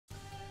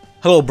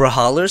Hello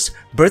Brawlhallers,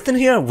 Berthen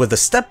here with a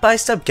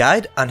step-by-step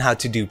guide on how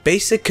to do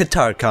basic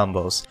Katar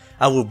combos.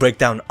 I will break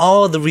down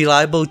all the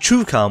reliable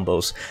true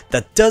combos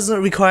that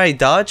doesn't require a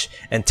dodge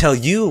and tell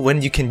you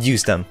when you can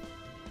use them.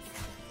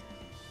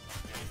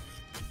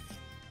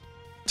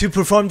 To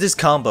perform this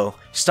combo,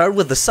 start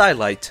with the side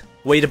light,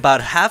 wait about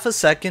half a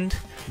second,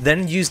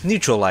 then use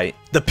neutral light.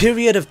 The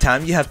period of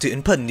time you have to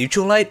input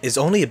neutral light is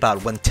only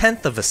about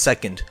 1/10 of a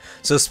second,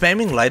 so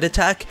spamming light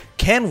attack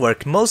can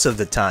work most of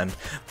the time,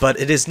 but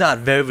it is not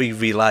very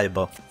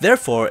reliable.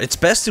 Therefore, it's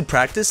best to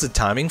practice the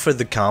timing for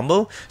the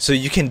combo so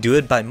you can do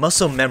it by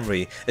muscle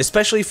memory,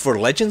 especially for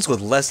legends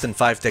with less than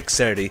 5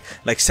 dexterity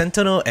like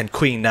Sentinel and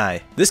Queen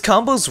Nai. This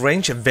combo's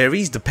range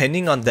varies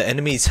depending on the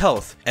enemy's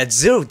health. At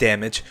 0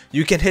 damage,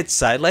 you can hit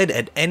side light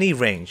at any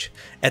range.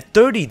 At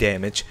 30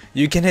 damage,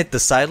 you can hit the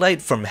side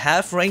light from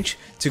half range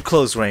to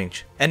close range.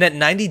 And at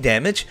 90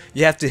 damage,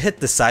 you have to hit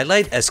the side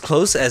light as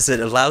close as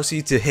it allows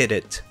you to hit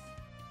it.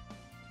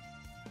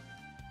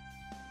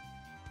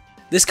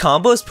 This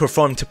combo is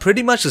performed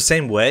pretty much the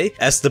same way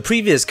as the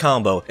previous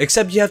combo,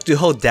 except you have to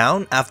hold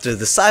down after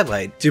the side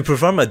light to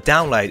perform a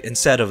down light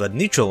instead of a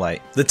neutral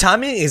light. The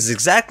timing is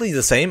exactly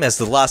the same as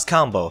the last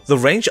combo. The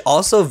range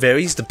also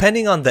varies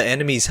depending on the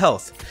enemy's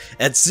health.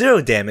 At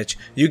 0 damage,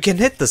 you can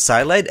hit the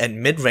side light at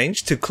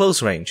mid-range to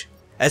close range.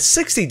 At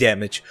 60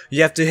 damage,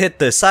 you have to hit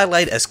the side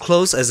light as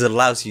close as it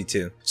allows you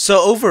to.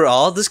 So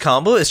overall, this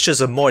combo is just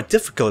a more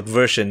difficult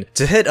version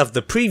to hit of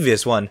the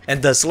previous one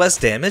and does less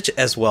damage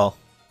as well.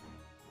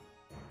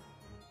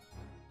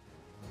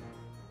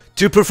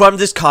 To perform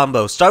this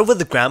combo, start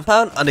with a ground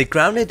pound on a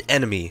grounded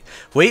enemy.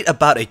 Wait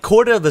about a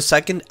quarter of a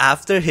second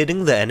after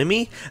hitting the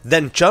enemy,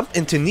 then jump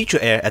into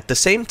neutral air at the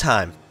same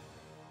time.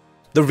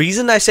 The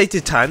reason I say to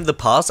time the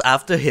pause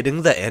after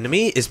hitting the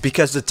enemy is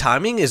because the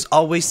timing is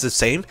always the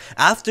same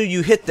after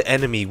you hit the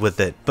enemy with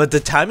it, but the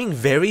timing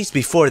varies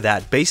before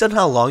that based on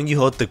how long you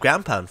hold the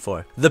ground pound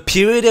for. The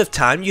period of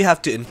time you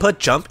have to input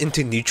jump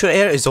into neutral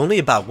air is only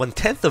about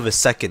 1/10 of a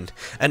second,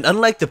 and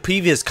unlike the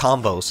previous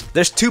combos,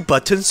 there's 2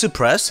 buttons to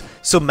press,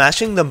 so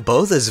mashing them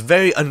both is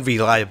very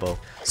unreliable.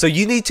 So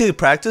you need to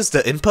practice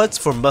the inputs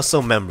for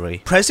muscle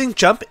memory. Pressing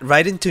jump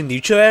right into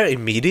neutral air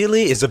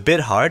immediately is a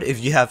bit hard if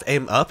you have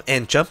aim up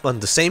and jump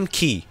on the same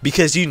key,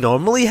 because you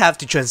normally have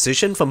to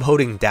transition from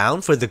holding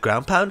down for the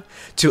ground pound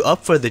to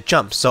up for the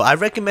jump, so I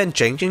recommend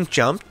changing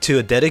jump to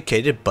a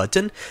dedicated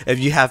button if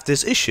you have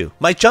this issue.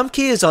 My jump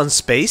key is on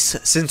space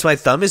since my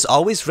thumb is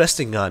always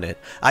resting on it.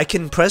 I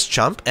can press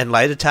jump and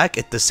light attack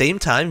at the same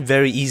time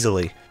very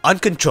easily. On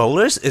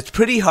controllers, it's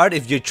pretty hard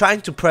if you're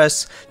trying to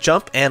press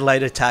jump and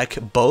light attack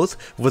both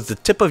with the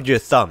tip of your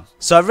thumb.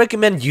 So I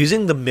recommend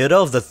using the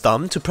middle of the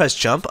thumb to press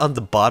jump on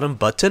the bottom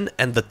button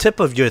and the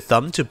tip of your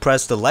thumb to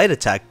press the light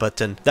attack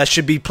button that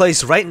should be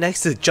placed right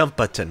next to the jump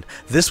button.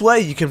 This way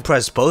you can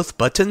press both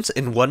buttons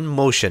in one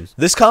motion.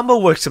 This combo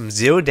works from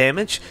 0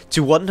 damage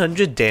to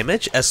 100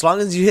 damage as long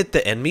as you hit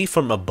the enemy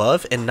from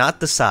above and not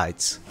the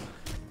sides.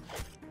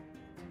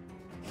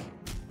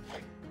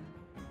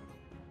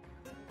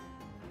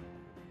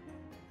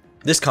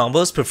 This combo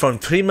is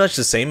performed pretty much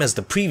the same as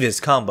the previous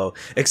combo,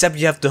 except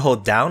you have to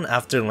hold down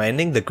after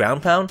landing the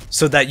ground pound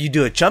so that you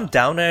do a jump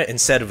down air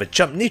instead of a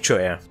jump neutral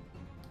air.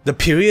 The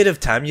period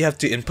of time you have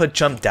to input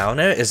jump down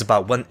air is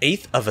about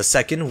 1/8 of a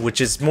second, which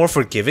is more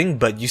forgiving,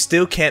 but you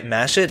still can't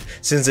mash it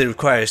since it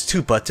requires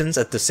 2 buttons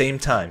at the same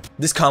time.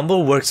 This combo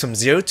works from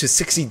 0 to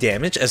 60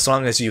 damage as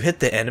long as you hit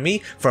the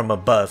enemy from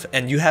above,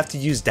 and you have to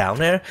use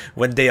down air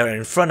when they are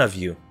in front of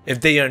you.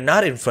 If they are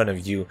not in front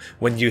of you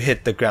when you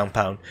hit the ground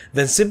pound,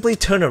 then simply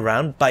turn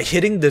around by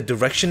hitting the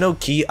directional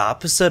key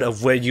opposite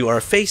of where you are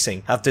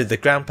facing after the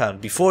ground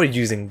pound before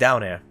using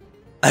down air.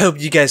 I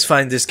hope you guys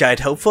find this guide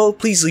helpful.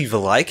 Please leave a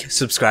like,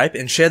 subscribe,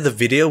 and share the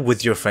video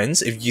with your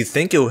friends if you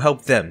think it will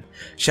help them.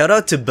 Shout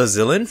out to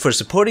Bazillin for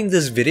supporting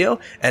this video,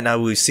 and I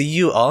will see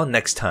you all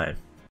next time.